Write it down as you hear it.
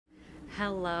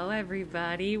Hello,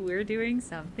 everybody. We're doing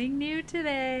something new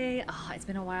today. Oh, it's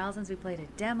been a while since we played a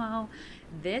demo.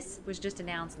 This was just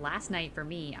announced last night for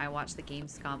me. I watched the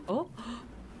Gamescom. Oh,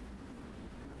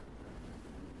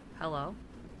 hello.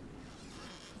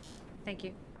 Thank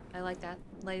you. I like that.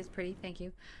 Light is pretty. Thank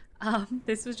you.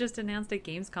 This was just announced at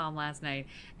Gamescom last night,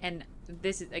 and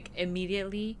this is like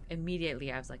immediately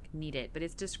I was like, need it. But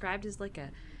it's described as like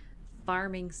a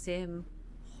farming sim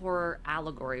horror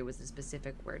allegory was the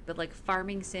specific word, but like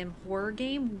farming sim horror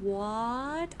game.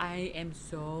 What? I am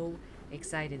so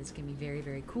excited. It's gonna be very,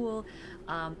 very cool.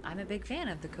 I'm a big fan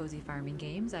of the cozy farming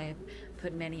games. I have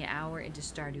put many an hour into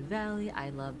Stardew Valley. I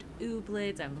loved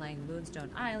Ooblets. I'm playing Moonstone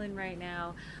Island right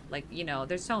now. Like, you know,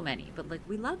 there's so many, but like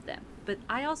we love them. But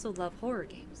I also love horror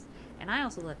games, and I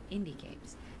also love indie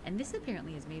games. And this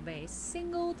apparently is made by a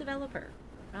single developer.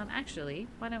 Actually,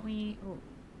 why don't we? Oh,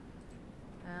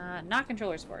 not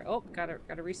controllers for it. Oh,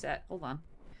 gotta reset. Hold on.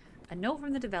 A note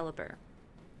from the developer.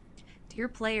 Dear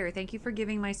player, thank you for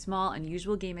giving my small,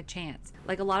 unusual game a chance.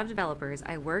 Like a lot of developers,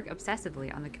 I work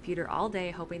obsessively on the computer all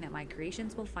day hoping that my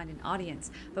creations will find an audience,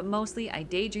 but mostly I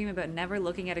daydream about never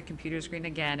looking at a computer screen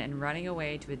again and running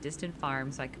away to a distant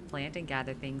farm so I could plant and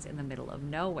gather things in the middle of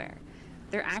nowhere.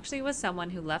 There actually was someone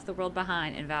who left the world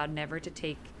behind and vowed never to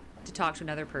talk to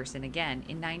another person again.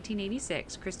 In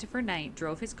 1986, Christopher Knight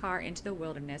drove his car into the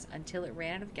wilderness until it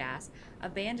ran out of gas,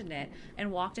 abandoned it,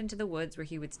 and walked into the woods where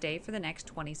he would stay for the next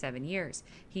 27 years.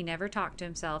 He never talked to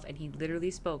himself, and he literally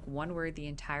spoke one word the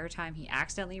entire time he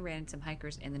accidentally ran into some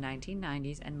hikers in the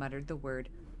 1990s and muttered the word,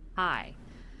 "Hi."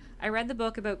 I read the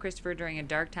book about Christopher during a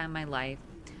dark time in my life.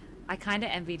 I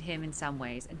kinda envied him in some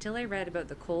ways, until I read about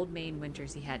the cold Maine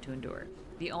winters he had to endure.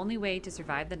 The only way to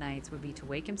survive the nights would be to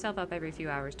wake himself up every few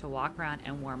hours to walk around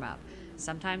and warm up.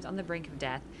 Sometimes on the brink of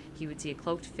death, he would see a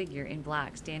cloaked figure in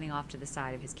black standing off to the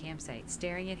side of his campsite,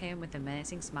 staring at him with a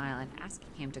menacing smile and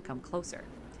asking him to come closer.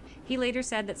 He later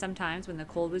said that sometimes when the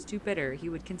cold was too bitter, he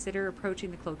would consider approaching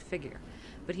the cloaked figure,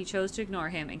 but he chose to ignore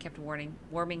him and kept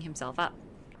warming himself up.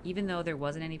 Even though there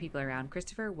wasn't any people around,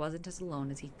 Christopher wasn't as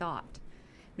alone as he thought.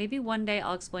 Maybe one day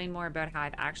I'll explain more about how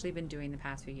I've actually been doing the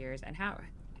past few years and how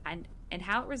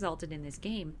it resulted in this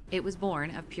game. It was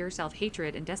born of pure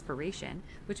self-hatred and desperation,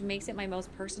 which makes it my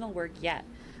most personal work yet.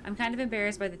 I'm kind of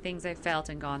embarrassed by the things I've felt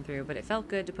and gone through, but it felt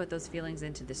good to put those feelings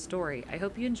into this story. I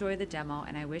hope you enjoy the demo,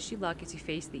 and I wish you luck as you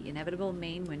face the inevitable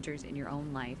Maine winters in your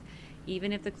own life,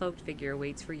 even if the cloaked figure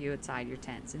waits for you outside your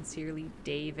tent. Sincerely,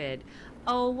 David.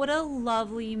 Oh, what a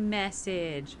lovely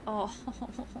message. Oh,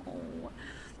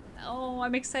 oh,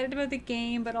 I'm excited about the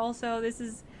game, but also this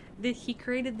is that he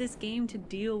created this game to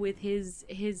deal with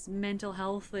his mental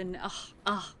health, and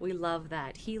we love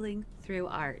that, healing through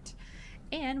art.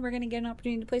 And we're gonna get an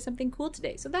opportunity to play something cool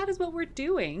today, so that is what we're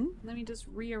doing. Let me just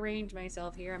rearrange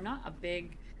myself here. I'm not a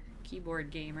big keyboard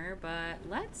gamer, but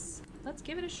let's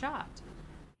give it a shot.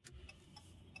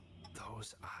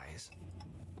 Those eyes,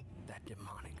 that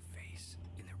demonic face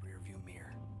in the rearview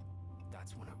mirror,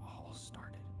 that's when it all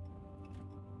started.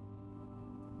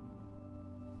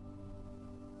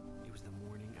 It was the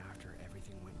morning after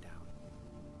everything went down.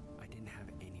 I didn't have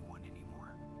anyone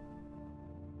anymore.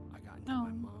 I got into my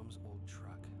mom's old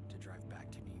truck to drive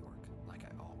back to New York like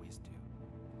I always do.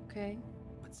 Okay.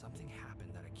 But something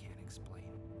happened that I can't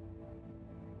explain.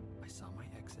 I saw my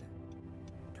exit,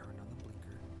 turned on the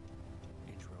blinker,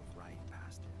 and drove right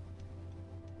past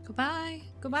it. Goodbye.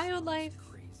 Goodbye, old life.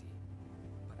 Crazy,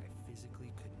 but I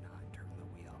physically could not turn the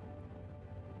wheel.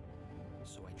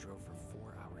 So I drove for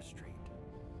 4 hours straight.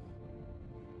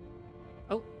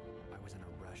 Oh. I was in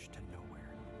a rush to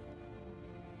nowhere.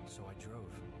 So I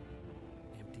drove,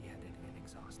 empty-headed and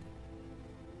exhausted.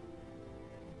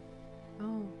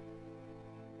 Oh.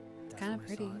 That's Kind when of I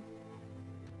pretty. saw it.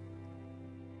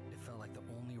 It felt like the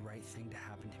only right thing to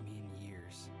happen to me in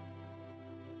years.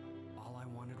 All I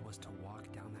wanted was to walk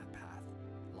down that path,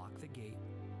 lock the gate,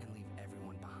 and leave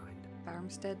everyone behind.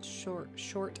 Farmstead short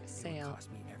It would sale. cost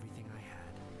me everything I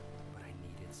had, but I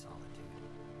needed solitude.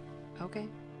 Okay.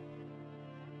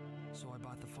 So I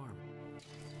bought the farm.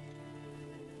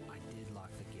 I did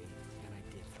lock the gate, and I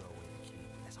did throw away the key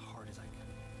as hard as I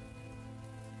could.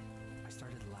 I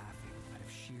started laughing out of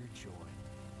sheer joy.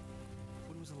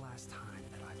 When was the last time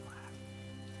that I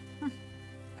laughed?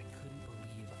 I couldn't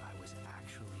believe I was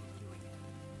actually doing it.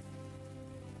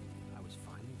 I was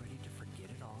finally ready to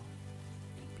forget it all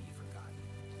and be forgotten.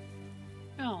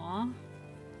 Aw.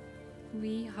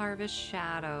 We harvest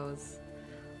shadows.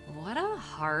 What a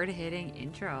hard-hitting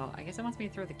intro. I guess it wants me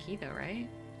to throw the key though, right?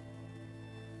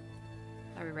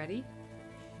 Are we ready?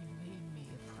 You made me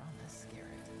a promise,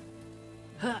 Garrett.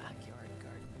 Huh. Backyard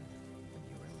garden when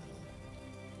you were little.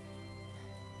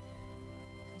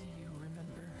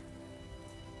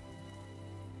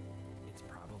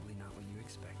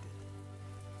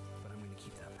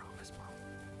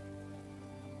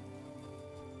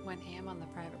 went ham on the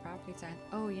private property side.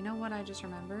 Oh, you know what I just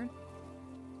remembered?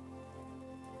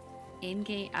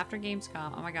 In-game, after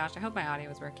Gamescom. Oh my gosh, I hope my audio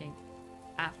is working.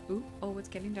 Ooh, oh, it's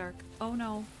getting dark. Oh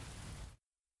no.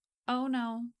 Oh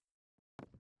no.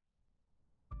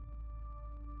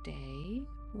 Day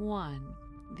 1.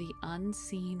 The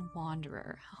Unseen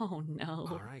Wanderer. Oh no.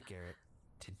 All right, Garrett.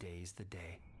 Today's the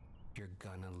day. You're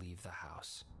gonna leave the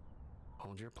house.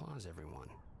 Hold your applause, everyone.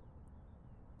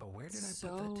 But where did I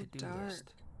put that to-do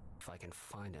list? If I can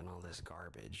find in all this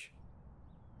garbage.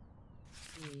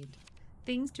 Read.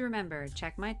 Things to remember.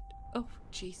 Check my... Oh,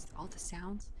 jeez. All the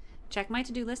sounds. Check my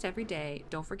to-do list every day.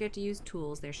 Don't forget to use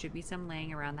tools. There should be some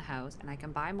laying around the house, and I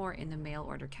can buy more in the mail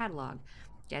order catalog.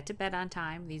 Get to bed on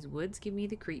time. These woods give me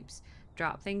the creeps.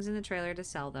 Drop things in the trailer to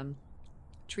sell them.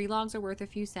 Tree logs are worth a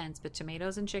few cents, but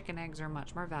tomatoes and chicken eggs are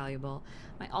much more valuable.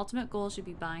 My ultimate goal should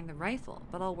be buying the rifle,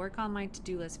 but I'll work on my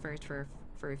to-do list first for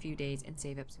a few days and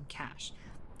save up some cash.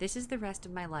 This is the rest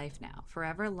of my life now,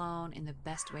 forever alone in the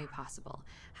best way possible.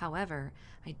 However,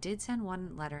 I did send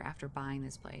one letter after buying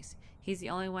this place. He's the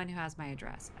only one who has my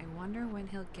address. I wonder when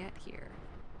he'll get here.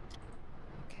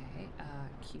 Okay,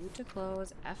 Q to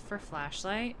close, F for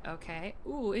flashlight. Okay.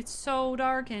 Ooh, it's so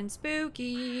dark and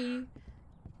spooky.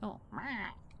 Oh,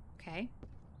 okay.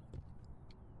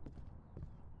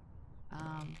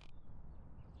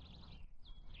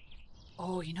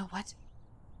 Oh, you know what?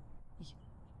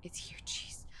 It's here,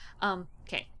 jeez.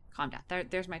 Okay, calm down.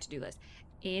 There's my to-do list.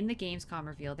 In the Gamescom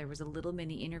reveal, there was a little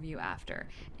mini interview after,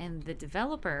 and the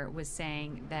developer was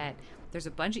saying that there's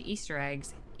a bunch of Easter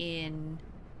eggs in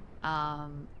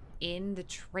the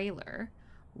trailer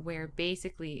where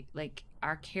basically, like,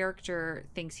 our character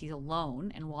thinks he's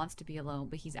alone and wants to be alone,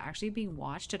 but he's actually being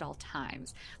watched at all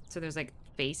times. So there's, like,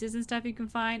 faces and stuff you can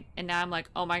find, and now I'm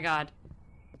like, oh my god.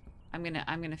 I'm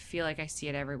gonna feel like I see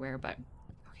it everywhere, but...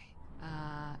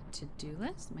 to-do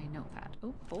list? My notepad.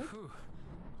 Oh.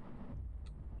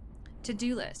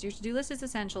 To-do list. Your to-do list is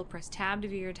essential. Press tab to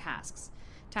view your tasks.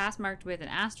 Tasks marked with an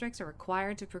asterisk are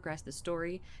required to progress the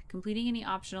story. Completing any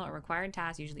optional or required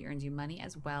tasks usually earns you money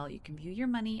as well. You can view your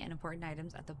money and important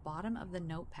items at the bottom of the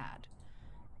notepad.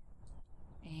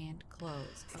 And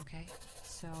close. Okay.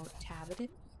 So, tab it in.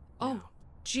 Oh,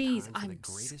 jeez. I'm the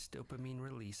greatest dopamine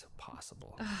release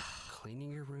possible.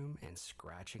 Cleaning your room and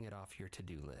scratching it off your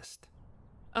to-do list.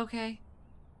 Okay.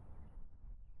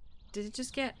 Did it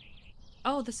just get...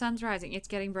 Oh, the sun's rising. It's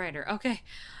getting brighter. Okay.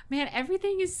 Man,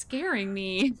 everything is scaring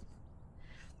me.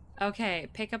 Okay.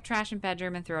 Pick up trash in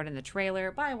bedroom and throw it in the trailer.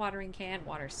 Buy a watering can.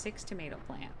 Water 6 tomato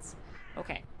plants.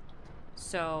 Okay.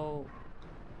 So...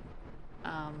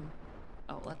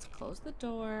 Oh, let's close the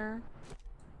door.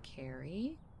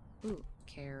 Carry. Ooh,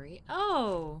 carry.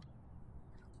 Oh!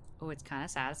 Oh, it's kind of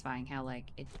satisfying how,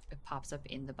 like, it pops up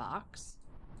in the box.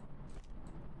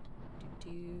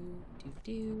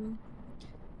 Do.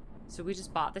 So we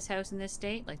just bought this house in this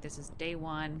state. Like, this is day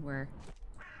 1. We're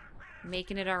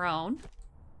making it our own.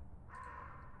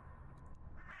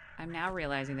 I'm now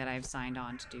realizing that I've signed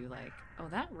on to do, like... Oh,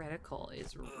 that reticle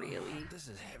is really... This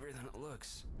is heavier than it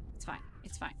looks. It's fine.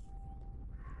 It's fine.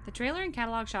 The trailer and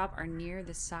catalog shop are near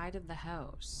the side of the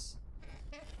house.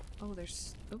 Oh,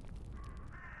 there's... Oh.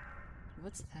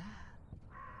 What's that?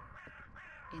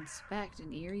 Inspect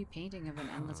an eerie painting of an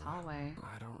endless hallway.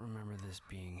 I don't remember this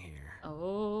being here.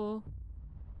 Oh.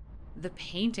 The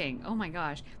painting. Oh my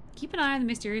gosh. Keep an eye on the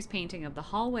mysterious painting of the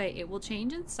hallway. It will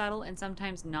change in subtle and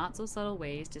sometimes not so subtle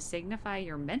ways to signify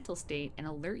your mental state and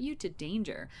alert you to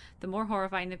danger. The more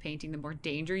horrifying the painting, the more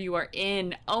danger you are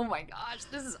in. Oh my gosh,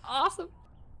 this is awesome.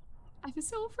 I'm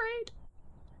so afraid.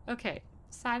 Okay.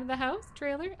 Side of the house,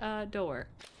 trailer, door.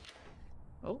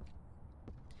 Oh.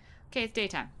 Okay, it's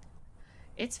daytime.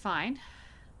 It's fine.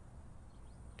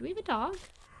 Do we have a dog?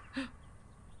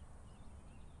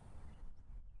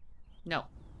 No.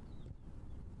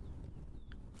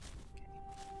 Okay.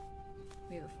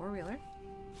 We have a four-wheeler.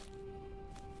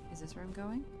 Is this where I'm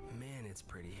going? Man, it's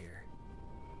pretty here.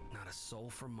 Not a soul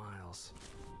for miles.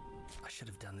 I should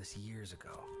have done this years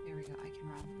ago. There we go. I can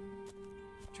run.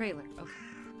 Trailer. Okay.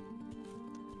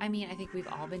 I mean, I think we've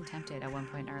all been tempted at one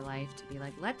point in our life to be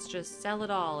like, let's just sell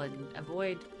it all and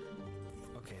avoid...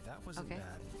 Okay, that wasn't bad.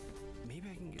 Maybe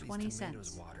I can get 20 these tomatoes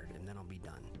cents. watered and then I'll be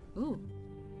done. Ooh.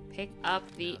 Pick up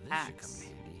the Now this axe. should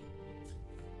come in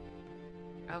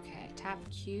handy. Okay, tap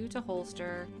Q to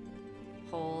holster.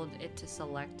 Hold it to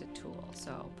select a tool.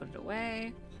 So put it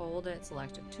away, hold it,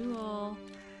 select a tool.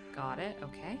 Got it,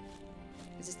 okay.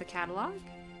 Is this the catalog?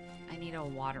 I need a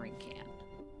watering can.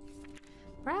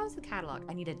 Browse the catalog.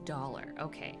 I need $1.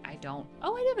 Okay, I don't.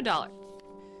 Oh, I do have $1.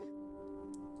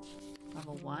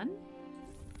 Level 1.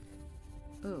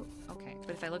 Ooh, okay.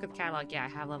 But if I look at the catalog, yeah, I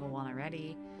have level 1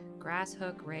 already. Grass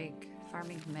hook, rake,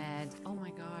 farming meds. Oh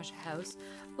my gosh, house.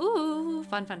 Ooh,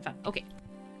 fun, fun, fun. Okay.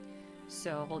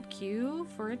 So hold Q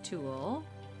for a tool.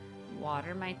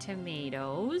 Water my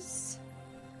tomatoes.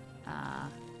 I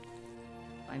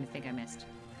think I missed.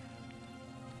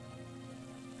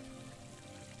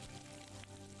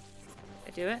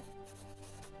 Did I do it?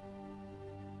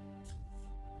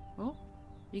 Oh,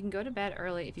 you can go to bed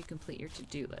early if you complete your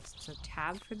to-do list. So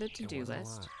tab for the to-do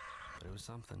list. But it was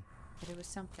something. But it was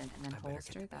something, and then I better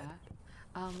holster get to bed.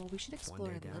 that. Well, we should explore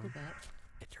day it a little down.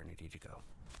 bit. Eternity to go.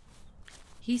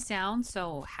 He sounds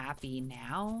so happy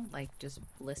now, like just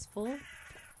blissful.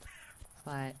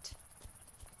 But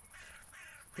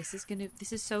this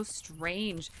is so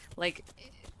strange. Like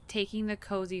taking the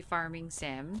cozy farming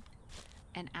sim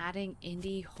and adding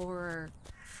indie horror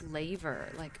flavor.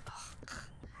 Like, ugh.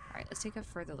 All right, let's take a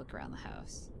further look around the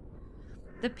house.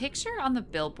 The picture on the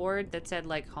billboard that said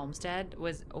like homestead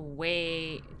was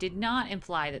did not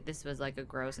imply that this was like a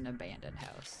gross and abandoned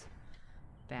house.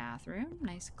 Bathroom,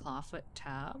 nice clawfoot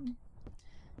tub.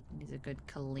 Needs a good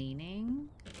cleaning.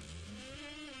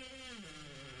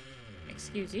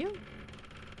 Excuse you?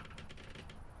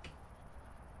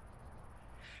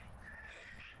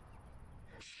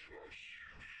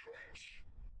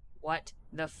 What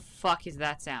the fuck is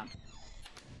that sound?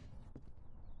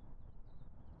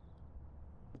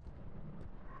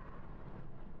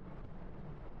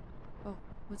 Oh,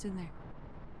 what's in there?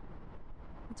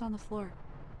 What's on the floor?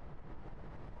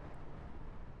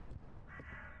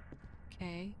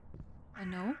 Okay. A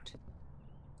note?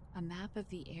 A map of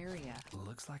the area.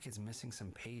 Looks like it's missing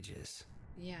some pages.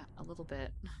 Yeah, a little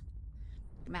bit.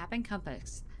 Map and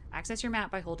compass. Access your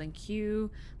map by holding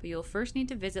Q, but you'll first need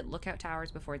to visit lookout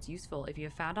towers before it's useful. If you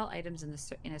have found all items in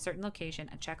a certain location,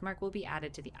 a check mark will be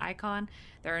added to the icon.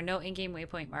 There are no in-game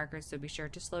waypoint markers, so be sure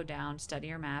to slow down, study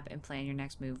your map, and plan your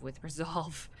next move with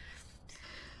resolve.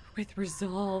 With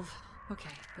resolve. Okay,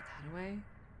 put that away.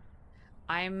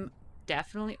 I'm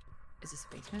definitely... Is this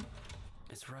a basement?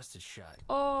 It's rusted shut.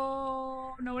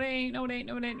 Oh, no it ain't, no it ain't,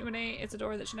 no it ain't, no it ain't. It's a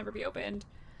door that should never be opened.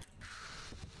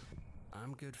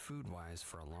 I'm good food-wise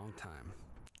for a long time.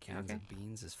 Cans of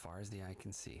beans as far as the eye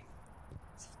can see.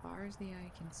 As far as the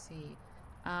eye can see.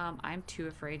 I'm too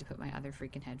afraid to put my other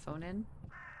freaking headphone in.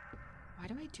 Why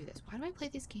do I do this? Why do I play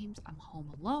these games? I'm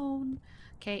home alone.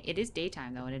 Okay, it is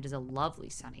daytime though, and it is a lovely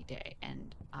sunny day.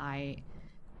 And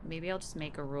maybe I'll just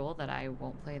make a rule that I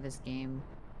won't play this game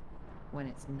when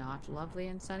it's not lovely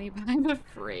and sunny, but I'm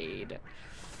afraid.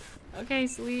 Okay,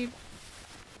 sleep.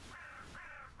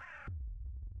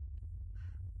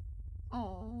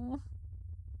 Oh.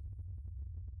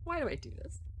 Why do I do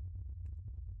this?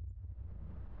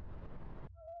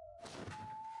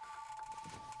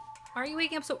 Why are you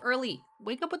waking up so early?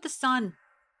 Wake up with the sun.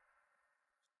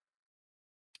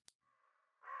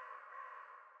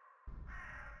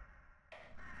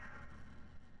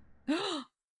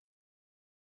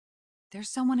 There's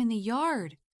someone in the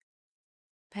yard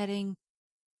petting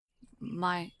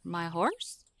my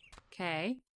horse.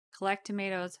 Okay. Collect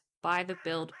tomatoes, buy the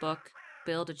build book,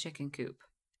 build a chicken coop.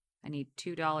 I need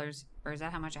 $2. Or is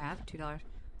that how much I have? $2.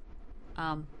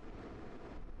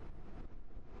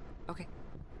 Okay.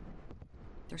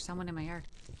 There's someone in my yard.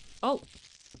 Oh!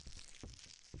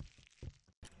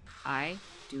 I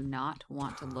do not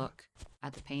want to look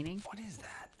at the painting. What is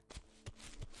that?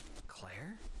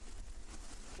 Claire?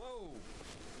 Whoa!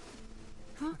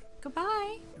 Huh?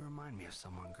 Goodbye. You remind me of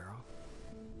someone, girl.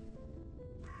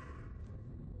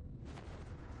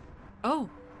 Oh.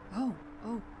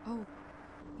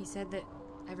 He said that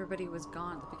everybody was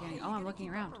gone at the beginning. Oh, I'm looking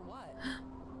around.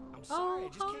 I'm sorry, I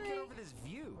just can't hi. get over this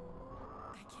view.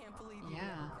 I can't believe you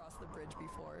Yeah. never crossed the bridge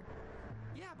before.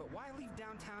 Yeah, but why leave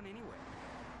downtown anyway?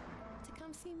 To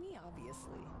come see me,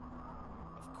 obviously.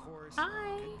 Of course.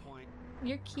 Hi. Good point.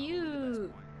 You're Probably the best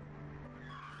cute. point.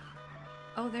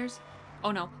 Oh, there's...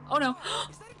 Oh, no. Oh, no.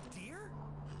 Is that a deer?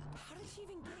 How did she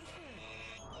even get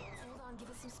here? Hold on, give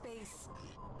us some space.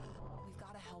 We've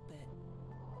got to help it.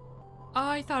 Oh,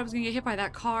 I thought I was going to get hit by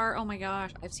that car. Oh, my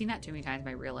gosh. I've seen that too many times in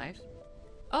my real life.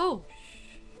 Oh.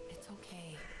 It's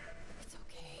okay. It's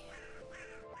okay.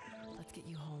 Let's get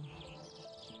you home.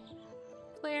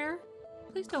 Claire,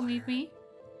 please don't leave me.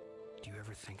 Do you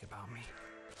ever think about me?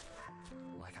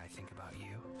 Like I think about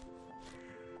you?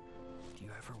 Do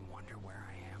you ever wonder where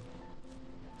I am?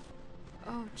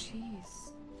 Oh,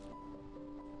 jeez.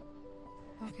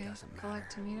 Okay, doesn't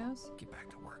collect matter. tomatoes. Get back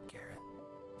to work, Garrett.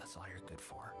 That's all you're good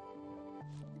for.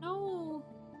 No,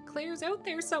 Claire's out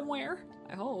there somewhere.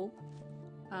 I hope.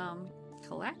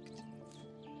 Collect.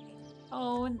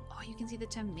 Oh, and oh, you can see the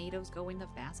tomatoes go in the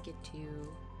basket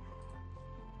too.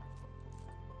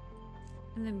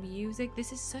 And the music.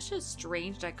 This is such a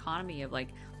strange dichotomy of like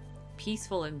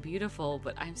peaceful and beautiful,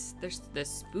 but there's the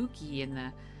spooky and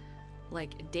the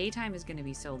like daytime is going to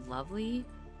be so lovely,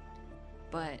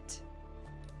 but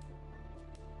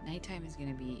nighttime is going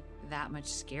to be that much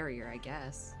scarier, I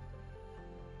guess.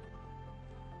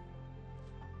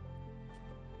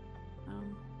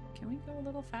 Can we go a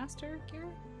little faster, Kira?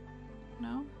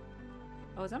 No?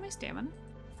 Oh, is that my stamina?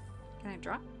 Can I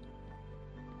drop?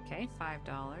 Okay,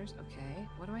 $5. Okay,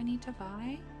 what do I need to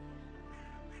buy?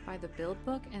 Buy the build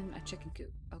book and a chicken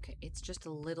coop. Okay, it's just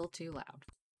a little too loud.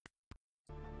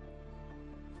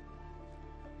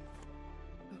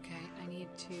 Okay, I need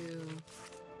to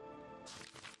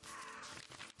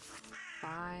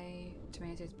buy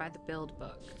tomatoes, buy the build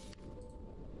book.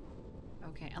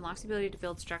 Okay, unlocks the ability to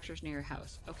build structures near your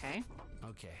house. Okay.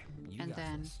 Okay, you And got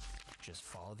then this. Just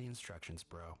follow the instructions,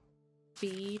 bro.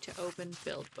 B to open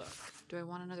build book. Do I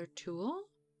want another tool?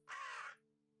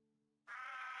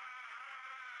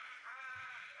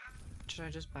 Should I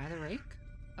just buy the rake?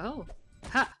 Oh,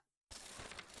 ha!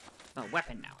 A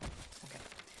weapon now. Okay.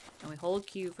 And we hold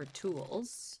Q for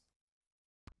tools.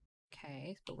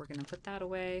 Okay, but we're gonna put that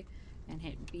away and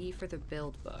hit B for the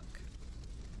build book.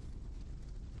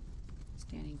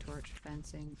 Standing torch,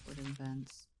 fencing, wooden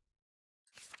vents.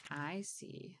 I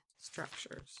see.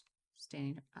 Structures.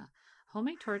 Standing.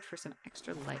 Homemade torch for some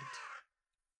extra light.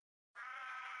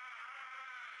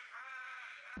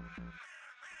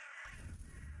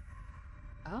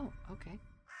 Oh, okay.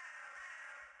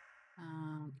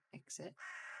 Exit.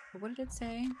 But what did it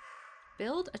say?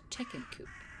 Build a chicken coop.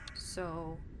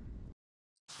 So.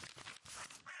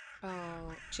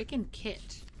 Oh, chicken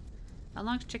kit.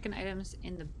 Unlocks chicken items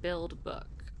in the build book.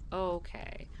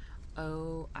 Okay.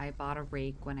 Oh, I bought a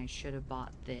rake when I should have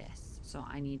bought this. So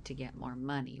I need to get more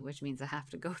money, which means I have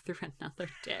to go through another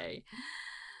day.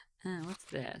 What's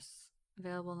this?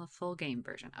 Available in the full game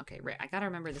version. Okay, right. I gotta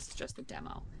remember this is just the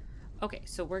demo. Okay,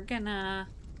 so we're gonna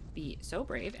be so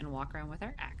brave and walk around with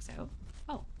our axe out.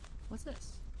 Oh, what's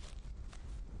this?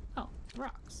 Oh,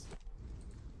 rocks.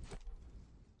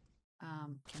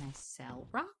 Can I sell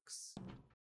rocks?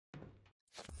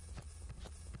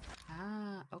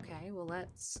 Ah, okay. Well,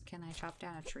 can I chop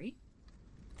down a tree?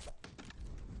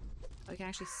 I can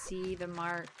actually see the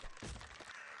mark.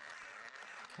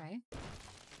 Okay.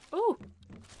 Oh!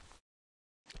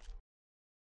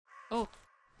 Oh,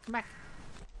 come back.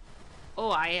 Oh,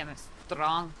 I am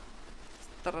strong.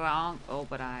 Oh,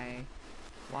 but I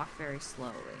walk very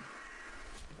slowly.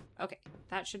 Okay,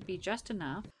 that should be just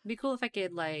enough. It'd be cool if I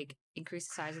could, like, increase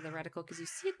the size of the reticle, because you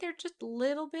see it there just a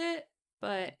little bit,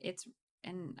 but it's...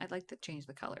 And I'd like to change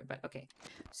the color, but okay.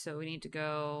 So we need to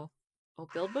go... Oh,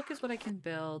 build book is what I can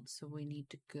build, so we need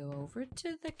to go over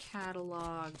to the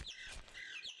catalog.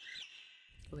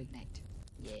 Oh, ignite.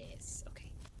 Yes,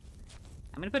 okay.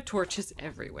 I'm gonna put torches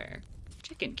everywhere.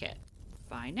 Chicken kit.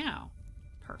 Buy now.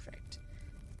 Perfect.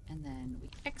 And then we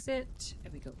exit,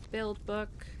 and we go build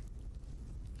book.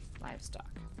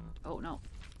 Livestock. Oh, no.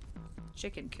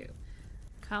 Chicken coop.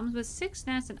 Comes with 6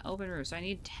 nests and open roof, so I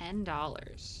need $10.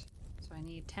 So I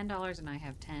need $10 and I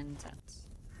have 10 cents.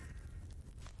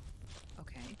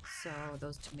 Okay, so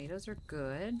those tomatoes are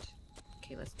good.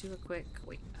 Okay, let's do a quick,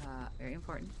 very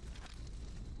important.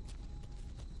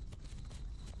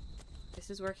 This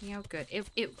is working out good.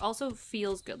 It also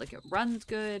feels good, like it runs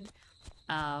good.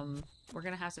 We're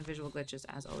gonna have some visual glitches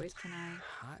as always. Can I?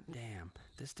 Hot damn,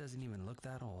 this doesn't even look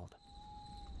that old.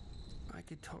 I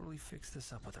could totally fix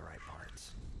this up with the right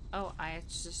parts. Oh, I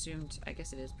just assumed, I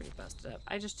guess it is pretty busted up.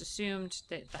 I just assumed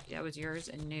that that was yours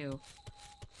and new.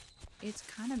 It's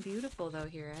kind of beautiful though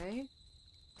here, eh?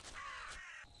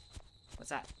 What's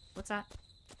that? What's that?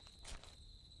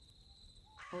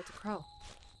 Oh, it's a crow.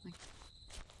 Like,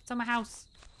 it's on my house.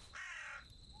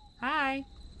 Hi.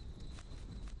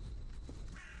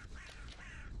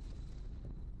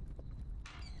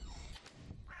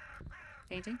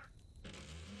 Painting.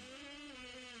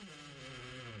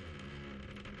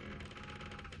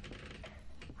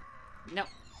 No.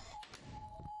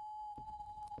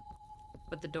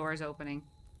 But the door is opening.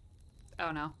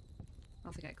 Oh no. I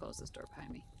don't think I closed this door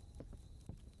behind me.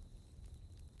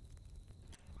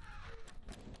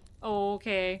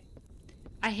 Okay.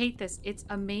 I hate this. It's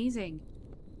amazing.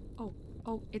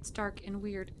 Oh, it's dark and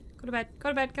weird. Go to bed. Go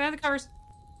to bed. Get out of the covers.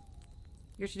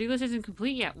 Your to-do list isn't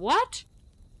complete yet. What?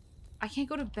 I can't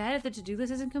go to bed if the to-do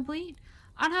list isn't complete?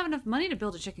 I don't have enough money to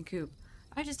build a chicken coop.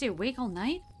 I have to stay awake all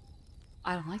night?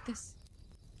 I don't like this.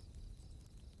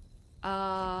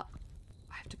 I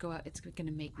have to go out. It's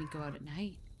gonna make me go out at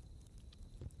night.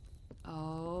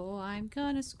 Oh, I'm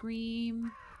gonna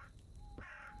scream.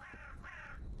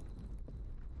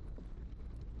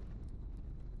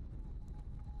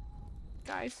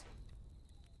 Guys.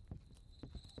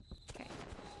 Okay.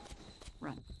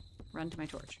 Run. Run to my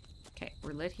torch. Okay,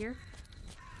 we're lit here.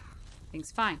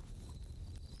 Things fine.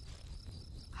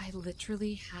 I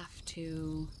literally have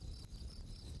to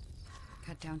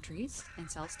cut down trees and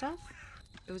sell stuff.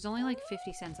 It was only like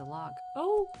 50 cents a log.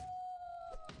 Oh!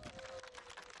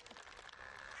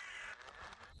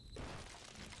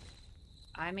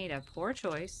 I made a poor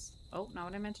choice. Oh, not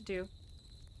what I meant to do.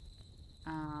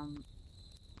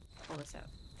 Pull this out.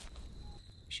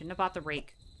 Shouldn't have bought the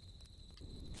rake.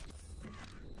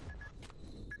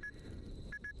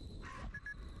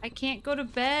 I can't go to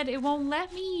bed. It won't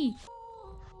let me.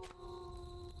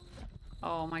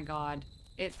 Oh my god.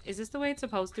 Is this the way it's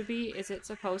supposed to be? Is it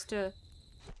supposed to...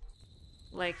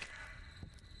 Like...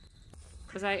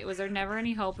 Was there never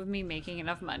any hope of me making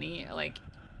enough money? Like...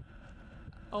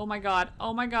 Oh my god.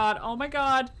 Oh my god. Oh my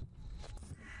god.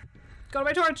 Go to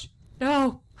my torch.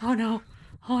 No. Oh no.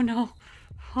 Oh no.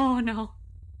 Oh no.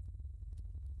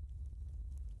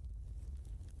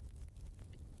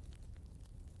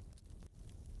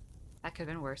 That could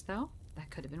have been worse, though. That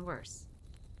could have been worse.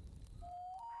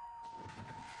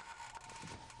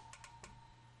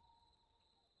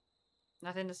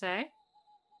 Nothing to say?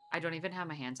 I don't even have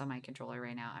my hands on my controller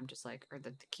right now. I'm just like, or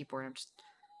the keyboard, I'm just...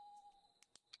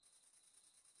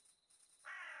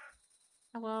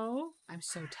 Hello? I'm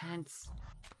so tense.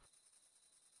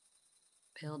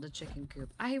 Build a chicken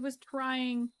coop. I was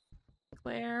trying,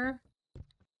 Claire.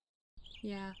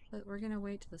 Yeah, but we're gonna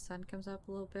wait till the sun comes up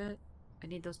a little bit. I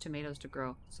need those tomatoes to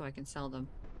grow so I can sell them.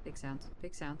 Big sounds,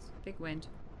 big sounds, big wind.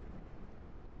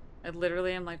 I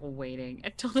literally am like waiting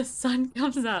until the sun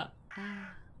comes up.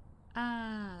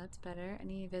 That's better.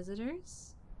 Any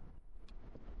visitors?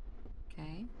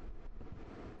 Okay.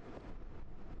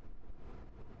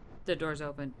 The door's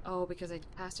open. Oh, because I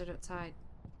passed it outside.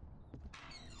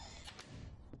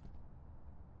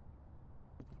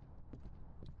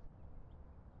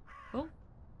 Oh,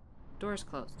 door's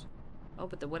closed. Oh,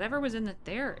 but whatever was in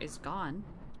there is gone.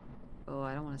 Oh,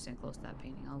 I don't want to stand close to that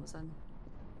painting all of a sudden.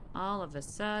 All of a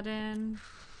sudden.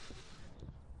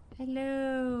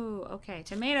 Hello. Okay,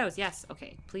 tomatoes. Yes.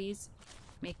 Okay, please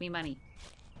make me money.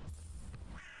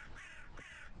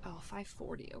 Oh,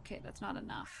 540. Okay, that's not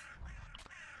enough.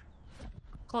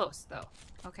 Close, though.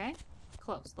 Okay,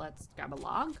 close. Let's grab a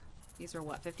log. These are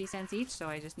what, 50 cents each? So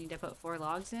I just need to put 4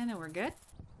 logs in and we're good?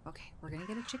 Okay, we're gonna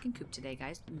get a chicken coop today,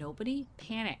 guys. Nobody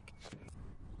panic.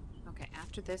 Okay,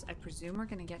 after this, I presume we're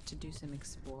gonna get to do some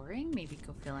exploring. Maybe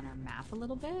go fill in our map a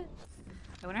little bit.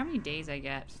 I wonder how many days I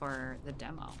get for the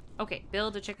demo. Okay,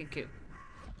 build a chicken coop.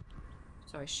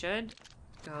 So I should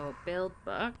go build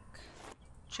book,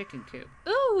 chicken coop.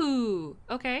 Ooh,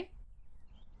 okay.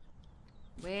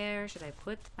 Where should I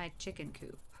put my chicken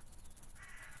coop?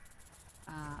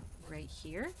 Right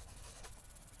here.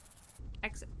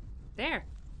 Exit. There.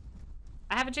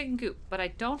 I have a chicken coop, but I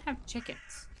don't have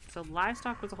chickens. So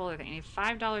livestock was a whole other thing. I need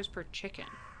 $5 per chicken.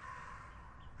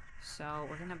 So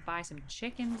we're gonna buy some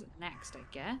chickens next, I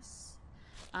guess.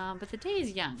 But the day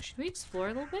is young. Should we explore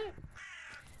a little bit?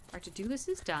 Our to-do list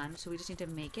is done, so we just need to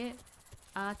make it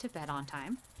to bed on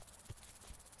time.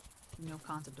 No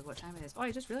concept of what time it is. Oh,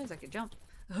 I just realized I could jump.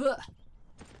 Ugh.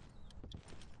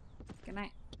 Good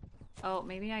night. Oh,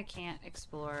 maybe I can't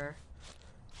explore.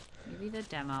 Maybe the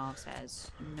demo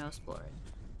says no exploring.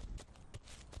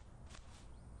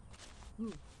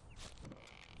 Ooh.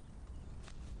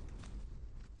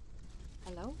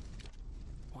 Hello?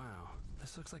 Wow,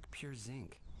 this looks like pure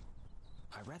zinc.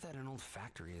 I read that an old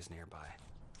factory is nearby.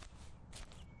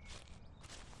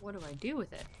 What do I do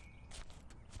with it?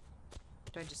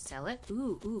 Do I just sell it?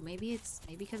 Ooh, maybe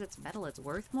because it's metal it's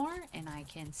worth more and I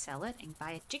can sell it and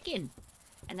buy a chicken.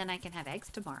 And then I can have eggs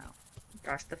tomorrow.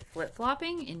 Gosh, the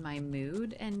flip-flopping in my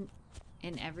mood and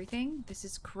in everything, this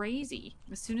is crazy.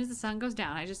 As soon as the sun goes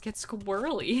down, I just get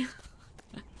squirrely.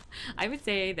 I would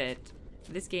say that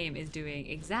this game is doing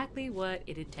exactly what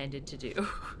it intended to do.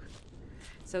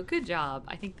 So good job.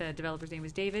 I think the developer's name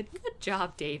is David. Good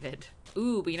job, David.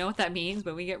 Ooh, but you know what that means?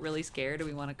 When we get really scared and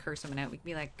we want to curse someone out, we can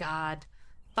be like, God,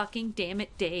 fucking damn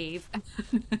it, Dave.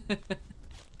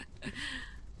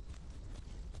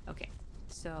 Okay,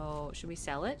 so should we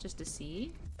sell it just to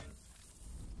see?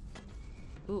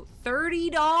 Ooh,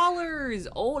 $30!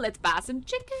 Oh, let's buy some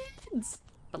chickens!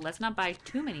 But let's not buy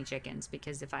too many chickens,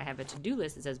 because if I have a to-do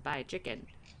list that says buy a chicken.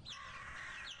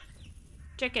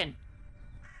 Chicken.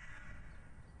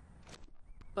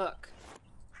 Book.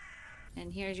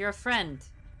 And here's your friend.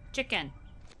 Chicken.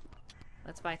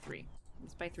 Let's buy 3.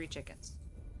 Let's buy 3 chickens.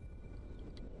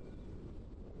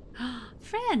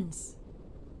 Friends!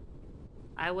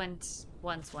 I went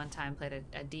once, one time, played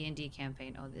a D&D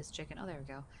campaign. Oh, this chicken. Oh, there we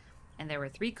go. And there were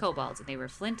 3 kobolds, and they were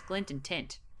Flint, Glint, and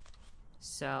Tint.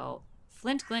 So,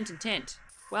 Flint, Glint, and Tint,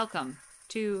 welcome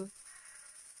to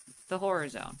the horror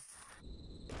zone.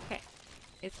 Okay.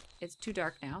 It's too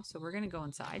dark now, so we're gonna go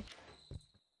inside.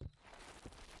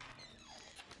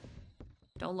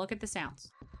 Don't look at the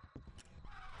sounds.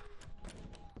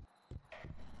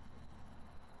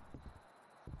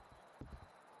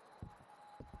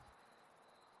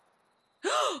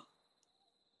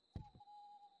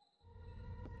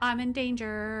 I'm in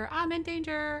danger. I'm in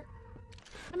danger.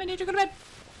 I'm in danger. Go to bed.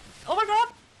 Oh my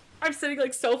god. I'm sitting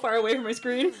like so far away from my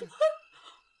screen.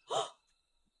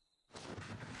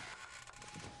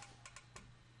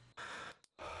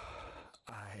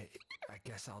 I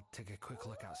guess I'll take a quick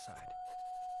look outside.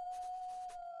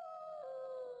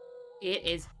 It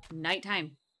is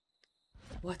nighttime.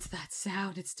 What's that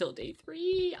sound? It's still day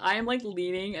 3. I am like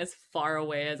leaning as far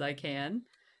away as I can.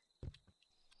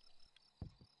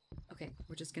 Okay,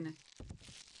 we're just gonna...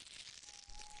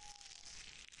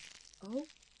 Oh.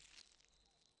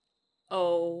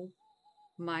 Oh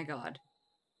my god.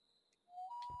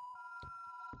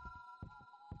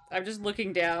 I'm just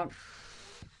looking down.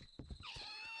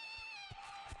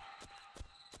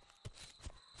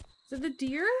 Is it the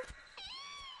deer?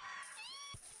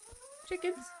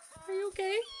 Chickens, are you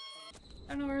okay?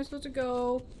 I don't know where we're supposed to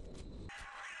go.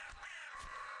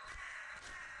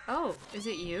 Oh, is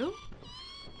it you?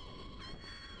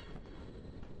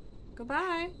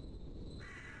 Goodbye.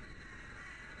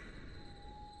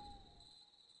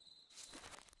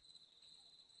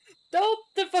 Nope,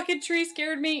 the fucking tree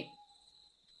scared me.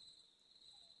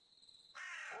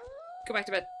 Go back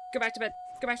to bed. Go back to bed.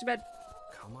 Go back to bed.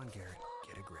 Come on, Garrett.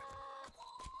 Get a grip.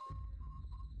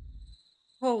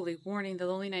 Holy warning, the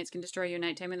lonely nights can destroy you.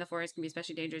 Nighttime in the forest can be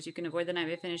especially dangerous. You can avoid the night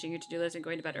by finishing your to-do list and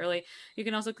going to bed early. You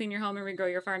can also clean your home and regrow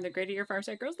your farm. The greater your farm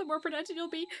site grows, the more protected you'll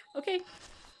be. Okay.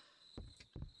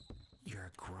 You're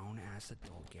a grown-ass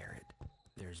adult, Garrett.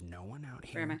 There's no one out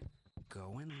here. Where am I?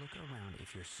 Go and look around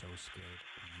if you're so scared,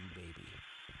 you baby.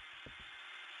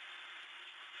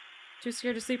 Too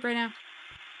scared to sleep right now.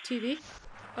 TV?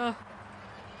 Oh.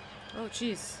 Oh,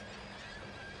 jeez.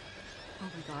 Oh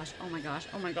my gosh, oh my gosh,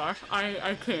 oh my gosh.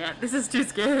 I can't. This is too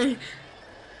scary.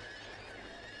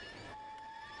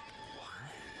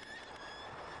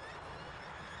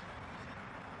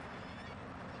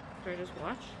 Do I just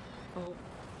watch? Oh.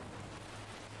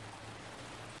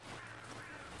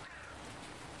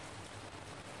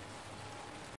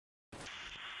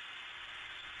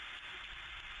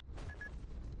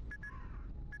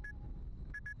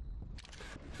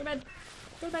 Go to bed.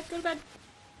 Go to bed. Go to bed.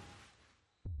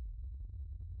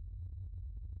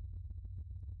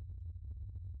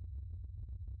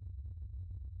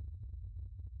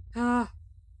 Ah.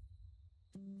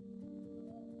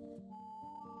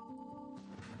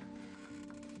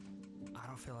 I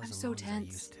don't feel I'm as so alone as I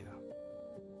tense. used to.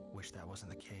 Wish that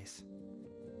wasn't the case.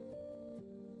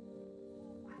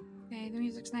 Okay, the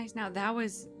music's nice. Now, that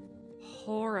was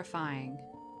horrifying.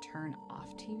 Turn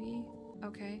off TV?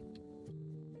 Okay.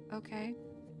 Okay.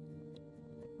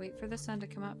 Wait for the sun to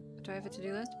come up. Do I have a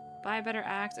to-do list? Buy a better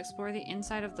axe. Explore the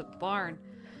inside of the barn.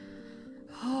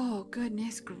 Oh,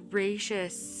 goodness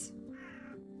gracious.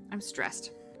 I'm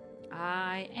stressed.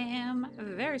 I am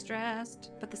very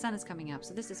stressed. But the sun is coming up,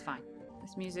 so this is fine.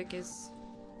 This music is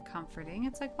comforting.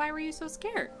 It's like, why were you so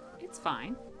scared? It's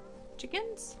fine.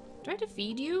 Chickens? Do I have to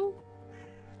feed you?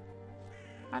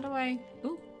 How do I...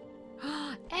 Ooh.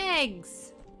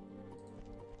 Eggs!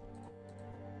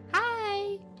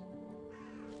 Hi!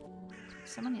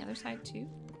 Some on the other side, too?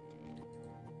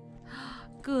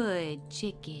 Good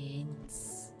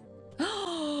chickens.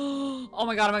 Oh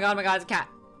my god, oh my god, oh my god, it's a cat.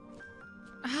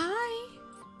 Hi!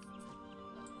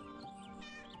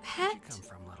 Pet? Where'd you come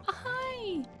from, little guy?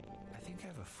 Hi! I think I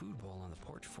have a food bowl on the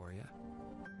porch for you.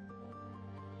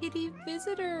 Kitty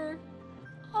visitor.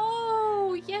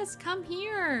 Oh, yes, come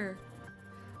here.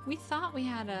 We thought we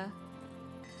had a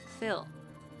Phil.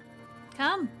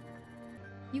 Come.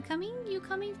 You coming? You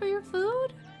coming for your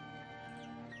food?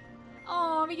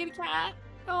 Oh, we get a cat.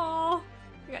 Oh,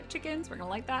 we got chickens. We're gonna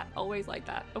like that. Always like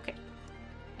that. Okay.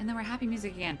 And then we're happy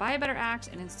music again. Buy a better axe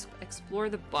and explore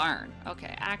the barn.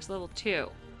 Okay, axe level 2.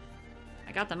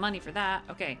 I got the money for that.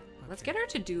 Okay, let's get our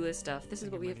to-do list stuff. This is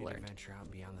what we have learned. Venture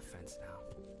out beyond the fence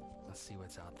now. Let's see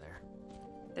what's out there.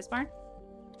 This barn?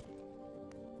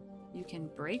 You can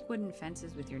break wooden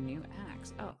fences with your new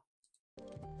axe. Oh.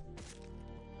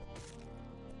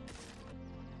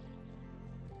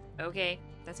 Okay,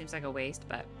 that seems like a waste,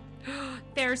 but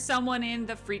There's someone in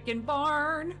the freaking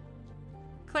barn.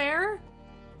 Claire?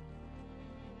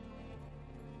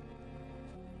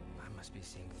 I must be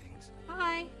seeing things.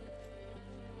 Hi.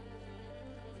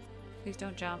 Please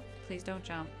don't jump. Please don't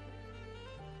jump.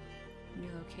 New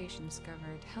location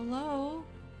discovered. Hello?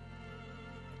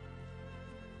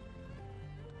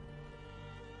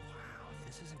 Wow,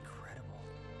 this is incredible.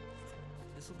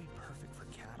 This will be perfect for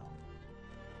cattle.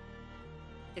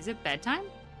 Is it bedtime?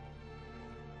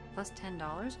 Plus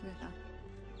 $10?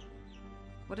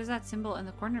 What does that symbol in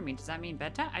the corner mean? Does that mean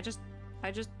bedtime? I just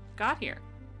got here.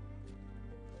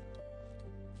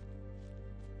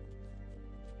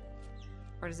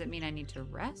 Or does it mean I need to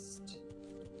rest?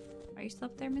 Are you still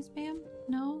up there, Miss Ma'am?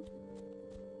 No?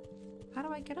 How do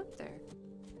I get up there?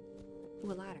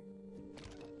 Ooh, a ladder.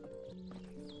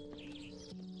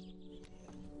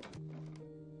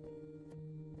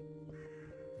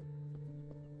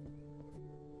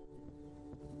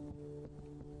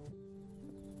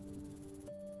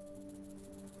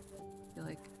 I feel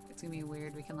like it's gonna be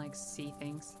weird. We can like see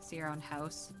things, see our own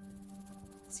house,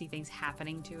 see things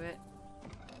happening to it.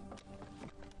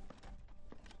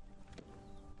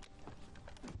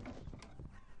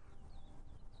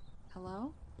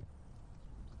 Hello?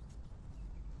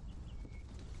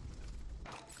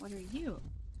 What are you?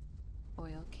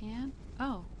 Oil can?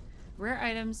 Oh. Rare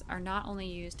items are not only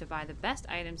used to buy the best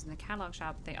items in the catalog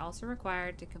shop, they also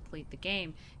required to complete the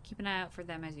game. Keep an eye out for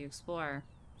them as you explore.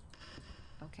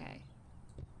 Okay.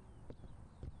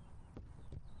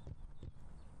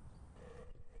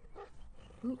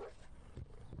 Ooh.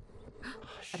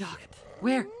 A dog.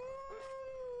 Where?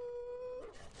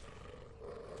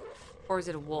 Or is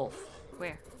it a wolf?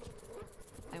 Where?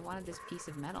 I wanted this piece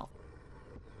of metal.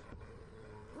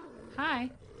 Hi. I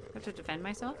have to defend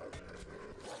myself?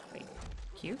 Wait.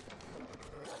 Q?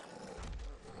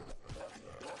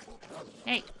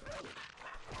 Hey.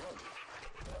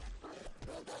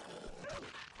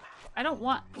 I don't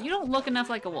want... You don't look enough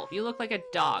like a wolf. You look like a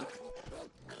dog.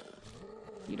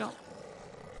 You don't...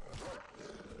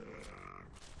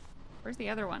 Where's the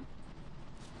other one?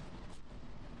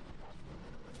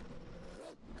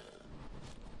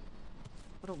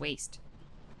 What a waste.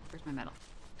 Where's my metal?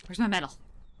 Where's my metal?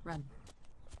 Run.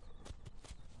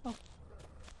 Oh.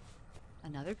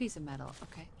 Another piece of metal.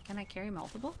 Okay. Can I carry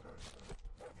multiple?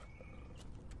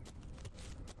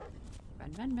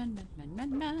 Run, run, run, run,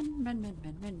 run, run, run, run, run,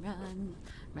 run, run, run.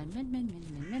 Run, run, run, run,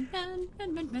 run, run, run,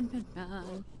 run, run, run, run,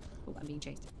 run. Oh, I'm being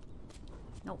chased.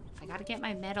 No, I gotta get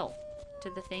my metal to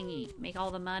the thingy. Make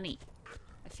all the money.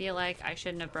 I feel like I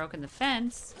shouldn't have broken the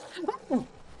fence. Oh.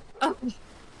 Oh.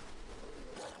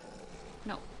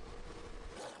 No.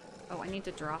 Oh, I need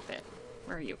to drop it.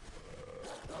 Where are you?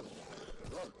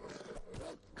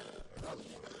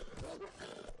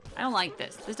 I don't like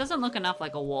this. This doesn't look enough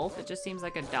like a wolf. It just seems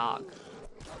like a dog.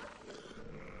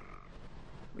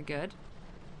 We good?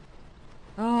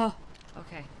 Oh,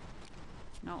 okay.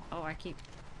 No, oh, I keep...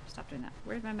 Stop doing that.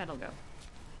 Where'd my metal go?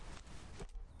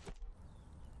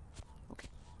 Okay.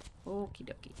 Okie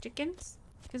dokie. Chickens?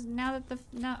 Because now that the...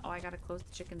 No, oh, I gotta close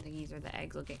the chicken thingies or the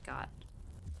eggs will get got.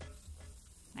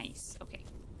 Nice. Okay.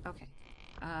 Okay.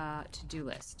 To-do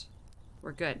list.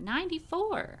 We're good.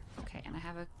 94! Okay, and I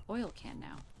have an oil can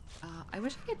now. I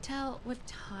wish I could tell what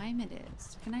time it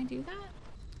is. Can I do that?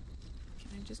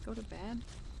 Can I just go to bed?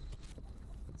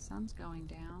 The sun's going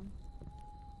down.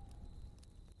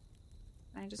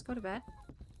 Can I just go to bed?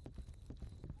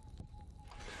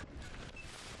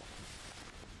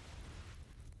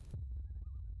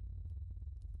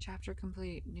 Chapter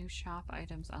complete. New shop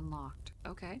items unlocked.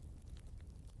 Okay.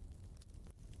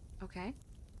 Okay.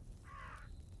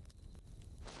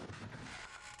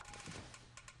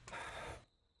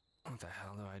 What the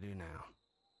hell do I do now?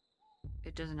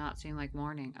 It does not seem like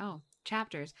morning. Oh,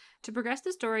 chapters. To progress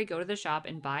the story, go to the shop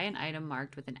and buy an item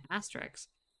marked with an asterisk.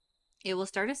 It will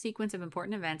start a sequence of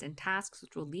important events and tasks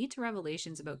which will lead to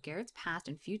revelations about Garrett's past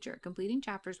and future. Completing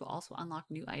chapters will also unlock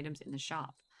new items in the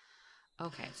shop.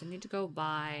 Okay, so I need to go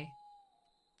buy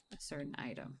a certain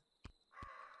item.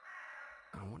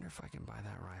 I wonder if I can buy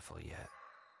that rifle yet.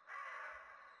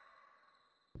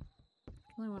 I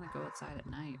really want to go outside at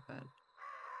night, but...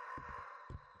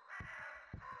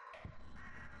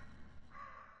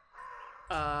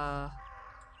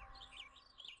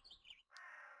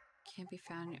 Can't be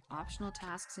found. Optional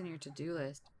tasks in your to-do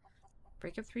list.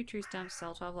 Break up 3 tree stumps,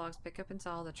 sell 12 logs, pick up and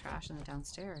sell all the trash in the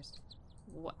downstairs.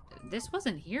 What? This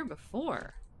wasn't here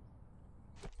before.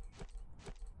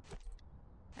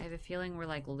 I have a feeling we're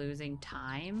like losing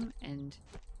time and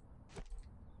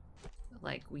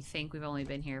like we think we've only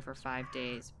been here for 5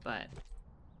 days, but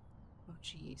oh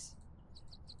jeez.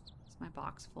 This my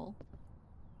box full?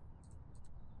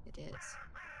 It is.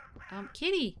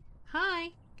 Kitty! Hi!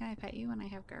 Can I pet you when I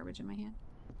have garbage in my hand?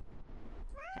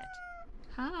 Pet.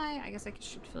 Hi! I guess I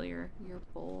should fill your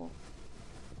bowl.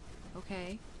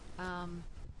 Okay.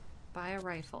 Buy a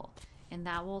rifle. And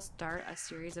that will start a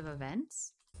series of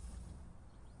events?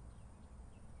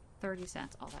 30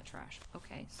 cents. All that trash.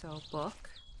 Okay, so book.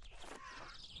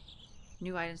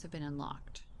 New items have been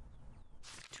unlocked.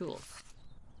 Tools.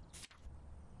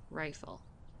 Rifle.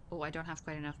 Oh, I don't have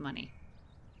quite enough money.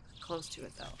 Close to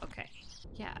it, though. Okay.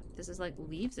 Yeah, this is like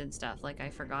leaves and stuff. Like I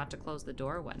forgot to close the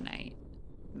door one night.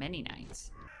 Many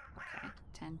nights. Okay.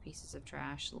 10 pieces of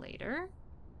trash later.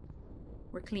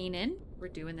 We're cleaning. We're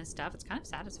doing this stuff. It's kind of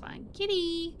satisfying.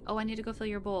 Kitty! Oh, I need to go fill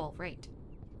your bowl. Right.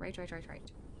 Right.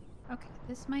 Okay,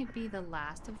 this might be the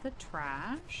last of the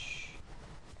trash.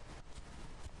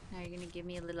 Now you're gonna give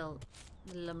me a little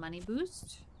money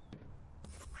boost.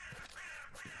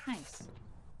 Nice.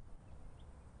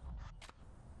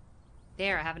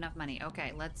 There, I have enough money.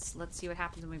 Okay, let's see what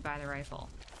happens when we buy the rifle.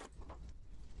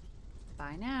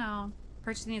 Buy now.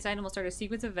 Purchasing this item will start a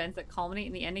sequence of events that culminate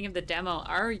in the ending of the demo.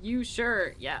 Are you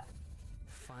sure? Yeah.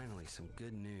 Finally, some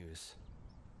good news.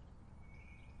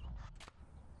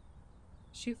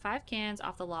 Shoot 5 cans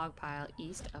off the log pile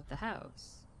east of the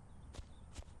house.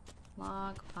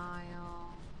 Log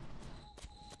pile.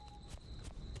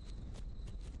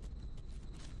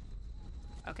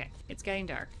 Okay, it's getting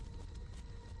dark.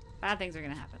 Bad things are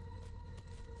gonna happen.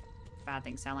 Bad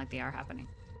things sound like they are happening.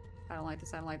 I don't like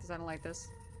this, I don't like this, I don't like this.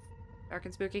 Dark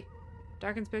and spooky.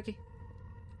 Dark and spooky.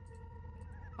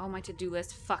 Oh, my to-do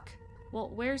list. Fuck. Well,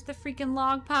 where's the freaking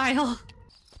log pile?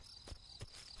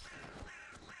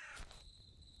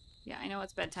 Yeah, I know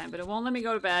it's bedtime, but it won't let me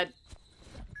go to bed.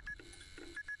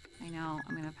 I know.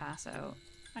 I'm gonna pass out.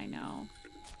 I know.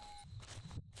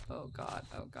 Oh god,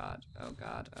 oh god, oh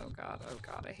god, oh god, oh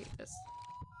god, I hate this.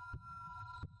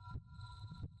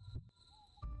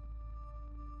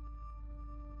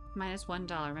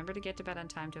 -$1. Remember to get to bed on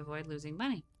time to avoid losing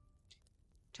money.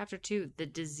 Chapter 2. The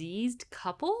diseased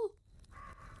couple?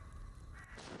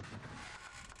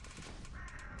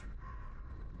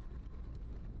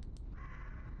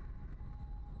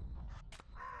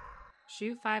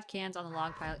 Shoot 5 cans on the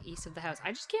log pile east of the house.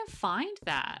 I just can't find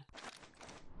that.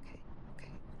 Okay,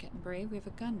 okay. We're getting brave. We have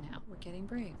a gun now. We're getting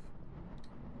brave.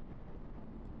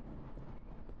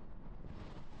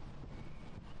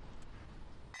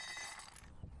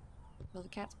 Fill the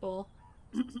cat's bowl.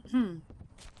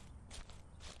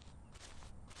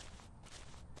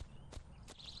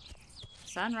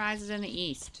 Sun rises in the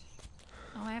east.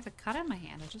 Oh, I have a cut on my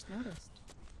hand. I just noticed.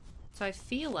 So I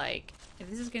feel like if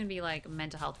this is going to be like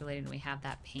mental health related and we have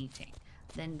that painting,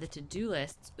 then the to-do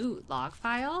lists. Ooh, log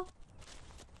file.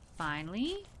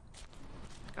 Finally.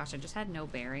 Gosh, I just had no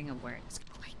bearing of where it's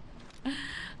going.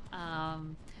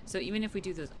 So even if we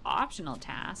do those optional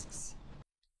tasks.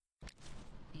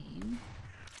 Aim.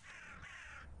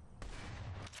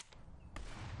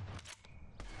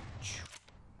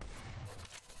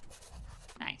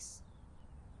 Nice.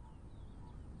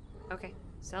 Okay,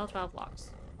 sell 12 logs.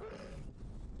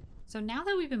 So now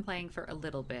that we've been playing for a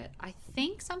little bit, I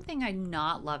think something I'm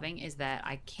not loving is that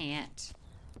I can't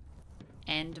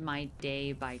end my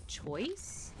day by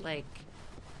choice. Like,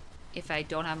 if I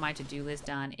don't have my to-do list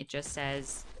done, it just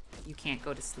says you can't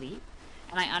go to sleep.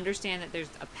 And I understand that there's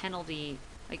a penalty,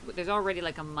 like there's already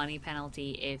like a money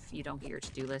penalty if you don't get your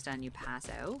to-do list done, you pass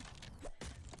out.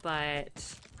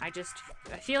 But I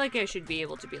feel like I should be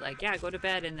able to be like, yeah, go to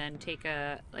bed and then take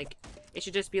a, like, it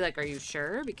should just be like, are you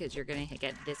sure? Because you're going to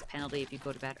get this penalty if you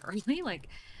go to bed early. Like,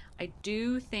 I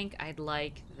do think I'd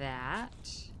like that,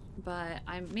 but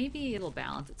maybe it'll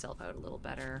balance itself out a little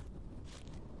better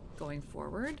going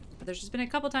forward. But there's just been a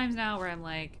couple times now where I'm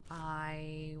like,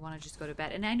 I want to just go to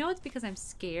bed. And I know it's because I'm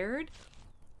scared,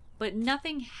 but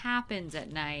nothing happens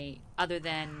at night other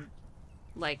than,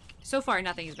 like, so far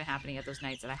nothing has been happening at those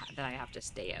nights that I have to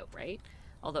stay out, right?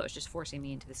 Although it's just forcing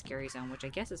me into the scary zone, which I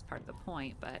guess is part of the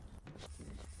point, but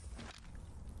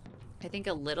I think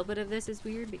a little bit of this is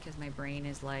weird because my brain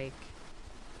is like,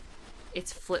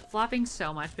 it's flip-flopping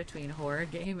so much between horror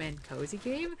game and cozy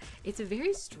game. It's a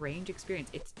very strange experience.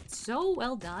 It's so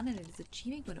well done and it is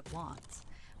achieving what it wants.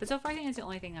 But so far I think it's the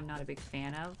only thing I'm not a big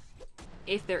fan of.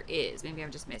 If there is, maybe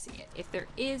I'm just missing it. If there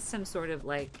is some sort of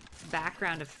like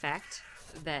background effect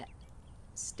that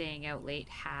staying out late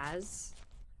has,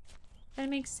 then it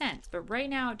makes sense. But right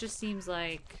now it just seems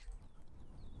like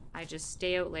I just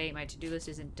stay out late, my to-do list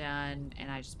isn't done, and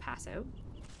I just pass out.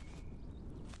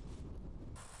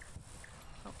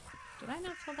 Did I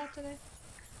not fill that today?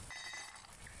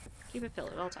 Keep it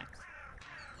filled at all times.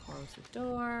 Close the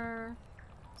door.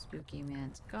 Spooky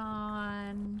man's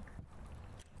gone.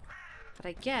 But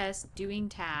I guess doing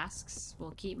tasks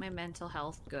will keep my mental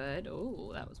health good.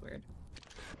 Oh, that was weird.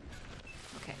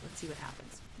 Okay, let's see what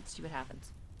happens. Let's see what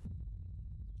happens.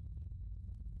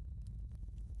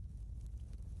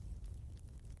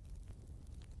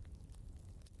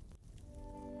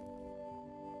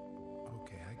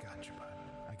 Okay, I got you, bud.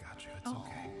 I got you. It's Oh.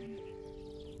 okay.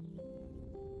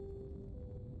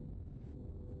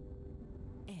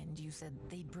 And you said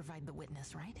they'd provide the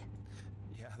witness, right?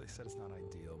 Yeah, they said it's not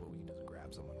ideal, but we can just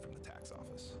grab someone from the tax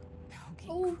office. Okay,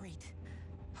 Oh. great.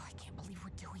 Oh, I can't believe we're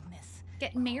doing this.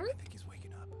 Getting married? I think he's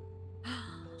waking up.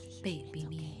 Baby It's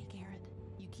me. okay, Garrett.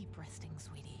 You keep resting,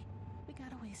 sweetie. We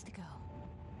got a ways to go.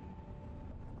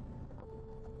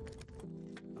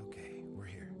 Okay, we're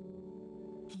here.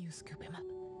 You scoop him up.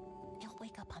 He'll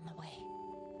wake up on the way.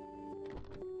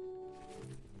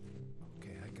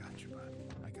 Okay, I got you, bud.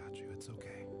 I got you. It's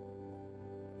okay.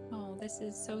 Oh, this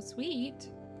is so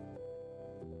sweet.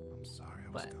 I'm sorry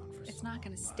I was But gone for it's so not long,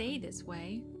 going to bud. stay this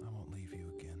way. I won't leave you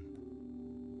again.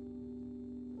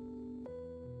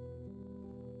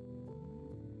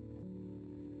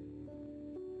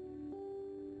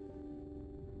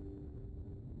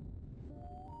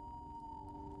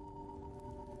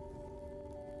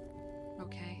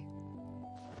 Okay.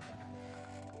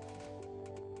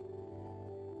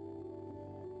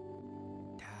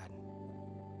 Dad,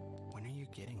 when are you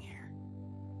getting here?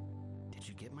 Did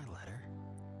you get my letter?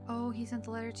 Oh, he sent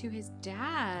the letter to his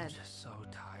dad. I'm just so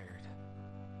tired.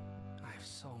 I have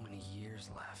so many years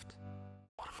left.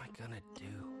 What am I gonna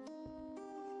do?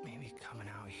 Maybe coming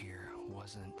out here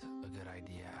wasn't a good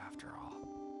idea after all.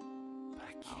 But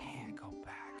I can't go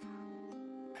back.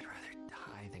 I'd rather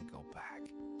die than go back.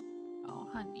 Oh,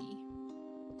 honey.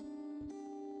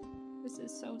 This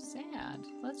is so sad.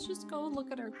 Let's just go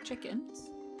look at our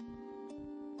chickens.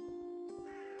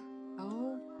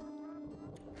 Oh.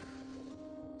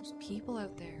 There's people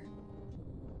out there.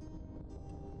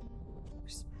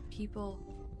 There's people.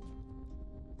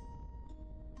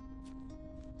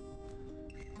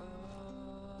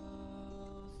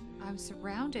 I'm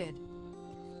surrounded.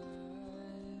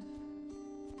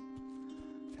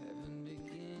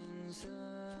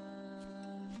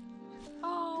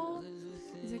 Oh,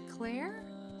 is it Claire?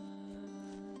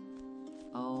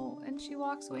 Oh, and she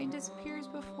walks away and disappears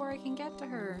before I can get to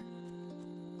her.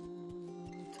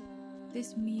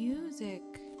 This music.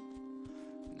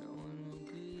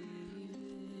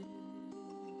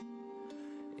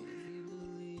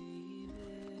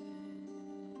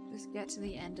 Just get to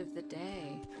the end of the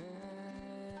day.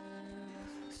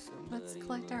 Let's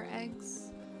collect our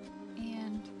eggs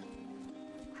and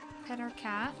pet our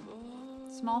cat.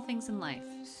 Small things in life,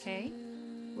 okay?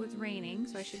 Oh, it's raining,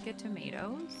 so I should get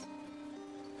tomatoes.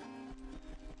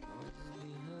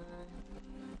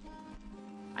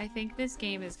 I think this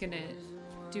game is gonna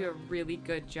do a really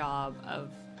good job of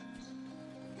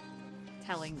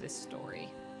telling this story.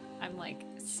 I'm like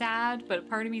sad, but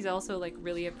part of me is also like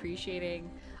really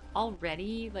appreciating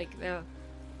already like the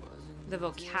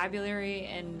vocabulary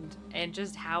and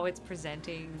just how it's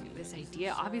presenting this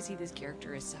idea. Obviously this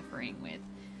character is suffering with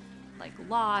like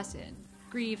loss and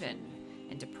grief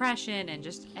and depression and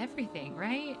just everything,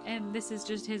 right? And this is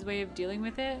just his way of dealing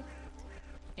with it.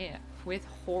 Yeah, with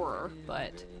horror,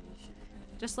 but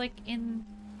just like in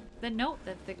the note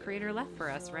that the creator left for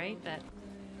us, right? That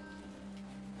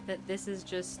this is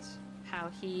just how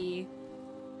he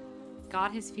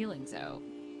got his feelings out.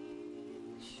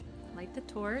 Light the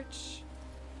torch.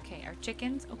 Okay, our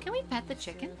chickens. Oh, can we pet the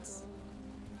chickens?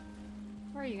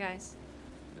 Where are you guys?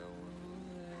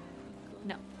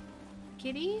 No.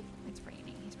 Kitty? It's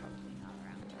raining. He's probably not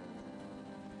around.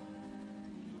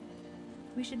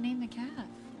 We should name the cat.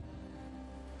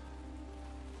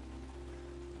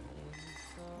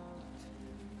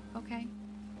 Okay.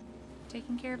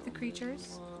 Taking care of the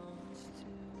creatures.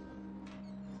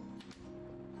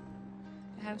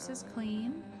 The house is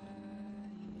clean.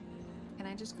 Can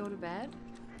I just go to bed?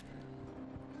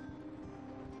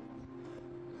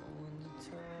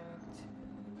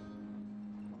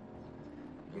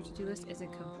 Your to-do list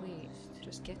isn't complete.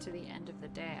 Just get to the end of the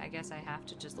day. I guess I have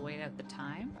to just wait out the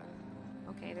time.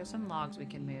 Okay, there's some logs we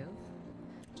can move.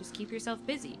 Just keep yourself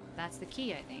busy. That's the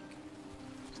key, I think.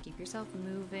 Just keep yourself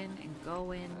moving and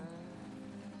going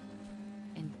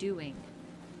and doing.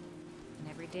 And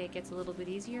every day it gets a little bit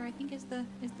easier, I think is the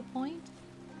point.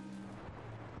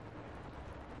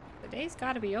 The day's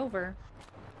gotta be over.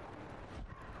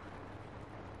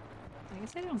 I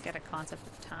guess I don't get a concept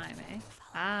of time, eh?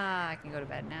 Ah, I can go to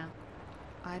bed now.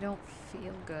 I don't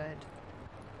feel good.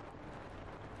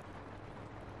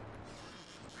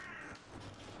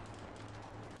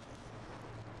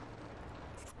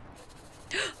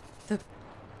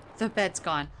 The bed's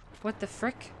gone. What the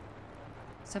frick?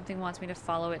 Something wants me to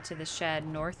follow it to the shed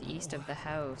northeast of the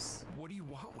house. What do you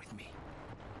want with me?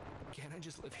 Can't I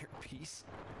just live here in peace?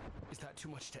 Is that too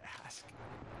much to ask?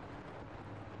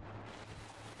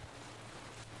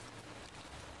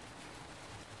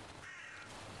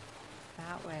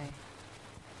 That way.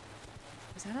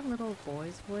 Was that a little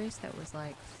boy's voice that was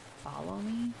like, follow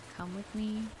me, come with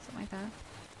me, something like that?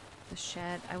 The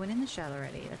shed. I went in the shed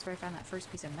already. That's where I found that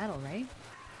first piece of metal, right?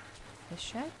 This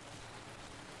shed?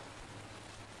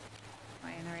 Am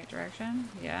I in the right direction?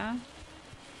 Yeah.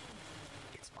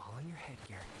 It's all in your head,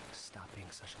 Garrett. Stop being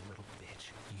such a little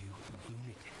bitch, you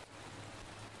lunatic.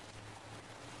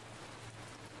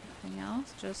 Anything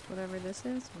else? Just whatever this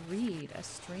is? Read. A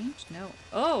strange note.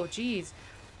 Oh, geez.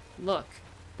 Look.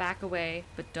 Back away,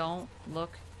 but don't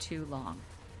look too long.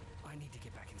 I need to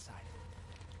get back inside.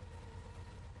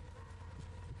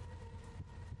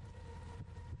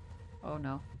 Oh,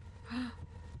 no.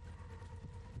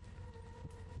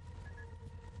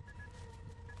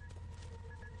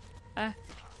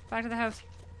 Back to the house.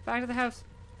 Back to the house.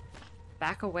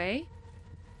 Back away?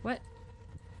 What?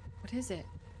 What is it?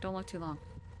 Don't look too long.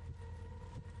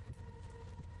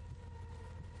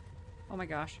 Oh my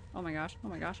gosh. Oh my gosh. Oh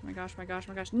my gosh. Oh my gosh. Oh my gosh.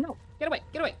 Oh my gosh. No! Get away!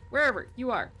 Get away! Wherever you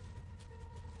are.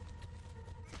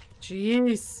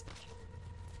 Jeez.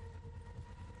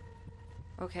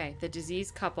 Okay, the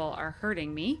diseased couple are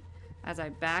hurting me as I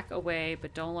back away,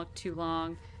 but don't look too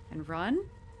long and run.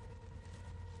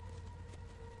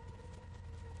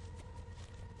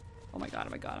 Oh my god, oh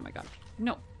my god, oh my god.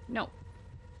 No, no.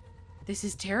 This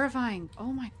is terrifying.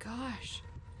 Oh my gosh.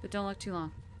 But don't look too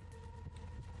long.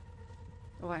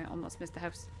 Oh, I almost missed the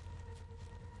house.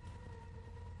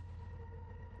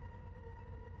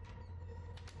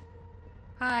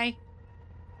 Hi.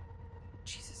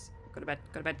 Jesus. Go to bed,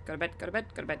 go to bed, go to bed, go to bed,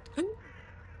 go to bed.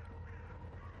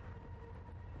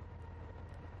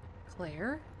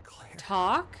 Claire? Claire,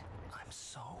 Talk? I'm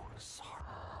so sorry.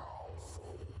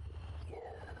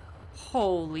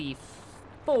 Holy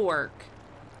fork.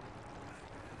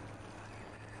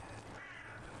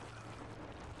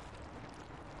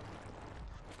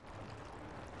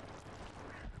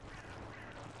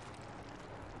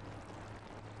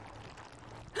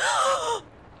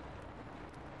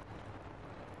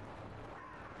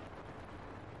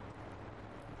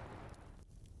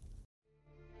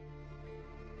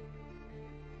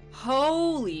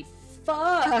 Holy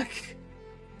fuck!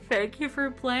 Thank you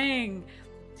for playing.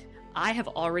 I have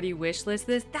already wishlisted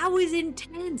this. That was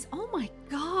intense. Oh my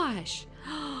gosh.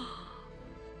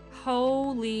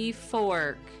 Holy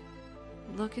fork.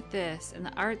 Look at this. And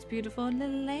the art's beautiful.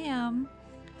 Little lamb.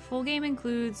 Full game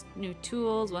includes new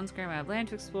tools, 1 square mile of land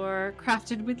to explore,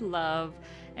 crafted with love,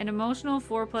 an emotional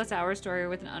 4+ hour story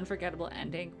with an unforgettable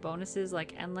ending, bonuses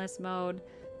like endless mode,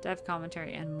 dev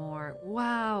commentary, and more.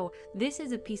 Wow, this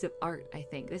is a piece of art, I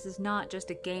think. This is not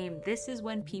just a game. This is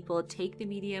when people take the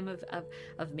medium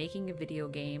of making a video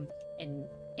game and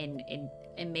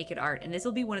make it art. And this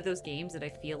will be one of those games that I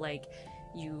feel like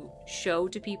you show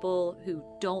to people who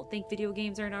don't think video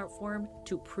games are an art form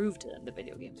to prove to them that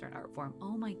video games are an art form.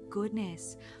 Oh my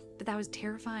goodness. But that was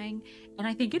terrifying. And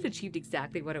I think it achieved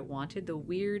exactly what it wanted. The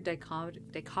weird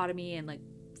dichotomy and like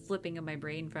flipping of my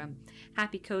brain from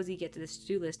happy, cozy, get to this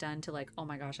to-do list done to like, oh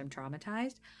my gosh, I'm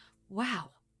traumatized.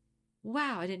 Wow.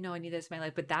 Wow. I didn't know I needed this in my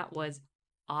life, but that was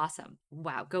awesome.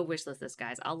 Wow. Go wishlist this,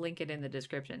 guys. I'll link it in the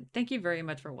description. Thank you very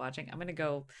much for watching. I'm going to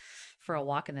go for a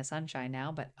walk in the sunshine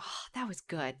now, but oh, that was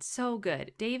good. So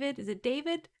good. David, is it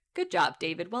David? Good job,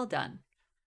 David. Well done.